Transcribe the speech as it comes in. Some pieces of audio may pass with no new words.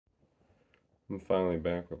I'm finally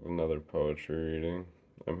back with another poetry reading.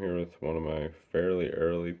 I'm here with one of my fairly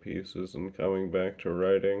early pieces and coming back to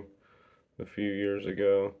writing a few years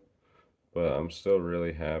ago, but I'm still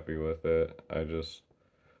really happy with it. I just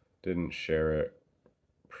didn't share it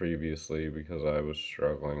previously because I was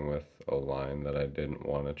struggling with a line that I didn't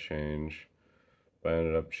want to change, but I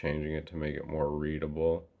ended up changing it to make it more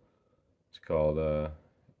readable. It's called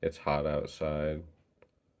It's Hot Outside.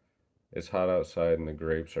 It's hot outside and the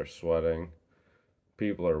grapes are sweating.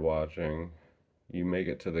 People are watching. You make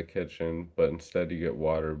it to the kitchen, but instead you get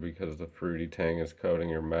water because the fruity tang is coating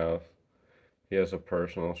your mouth. He has a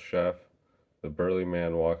personal chef. The burly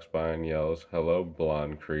man walks by and yells, "Hello,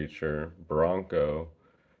 blonde creature, Bronco."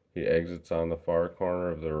 He exits on the far corner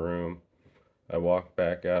of the room. I walk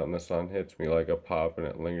back out and the sun hits me like a pop and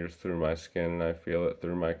it lingers through my skin and I feel it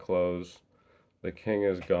through my clothes. The king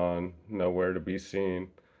is gone, nowhere to be seen,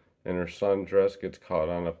 and her sundress gets caught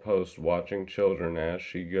on a post watching children as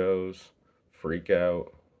she goes. Freak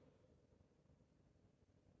out.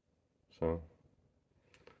 So,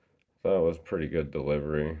 that was pretty good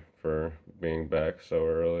delivery for being back so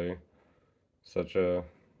early. Such a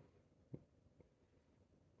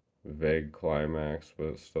vague climax,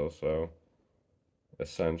 but still so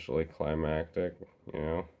essentially climactic, you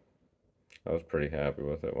know? I was pretty happy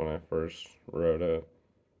with it when I first wrote it.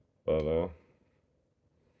 But,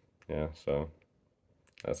 yeah, so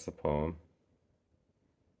that's the poem.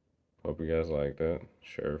 Hope you guys liked it.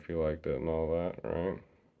 Share if you liked it and all that, right?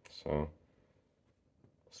 So,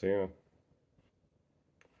 see ya.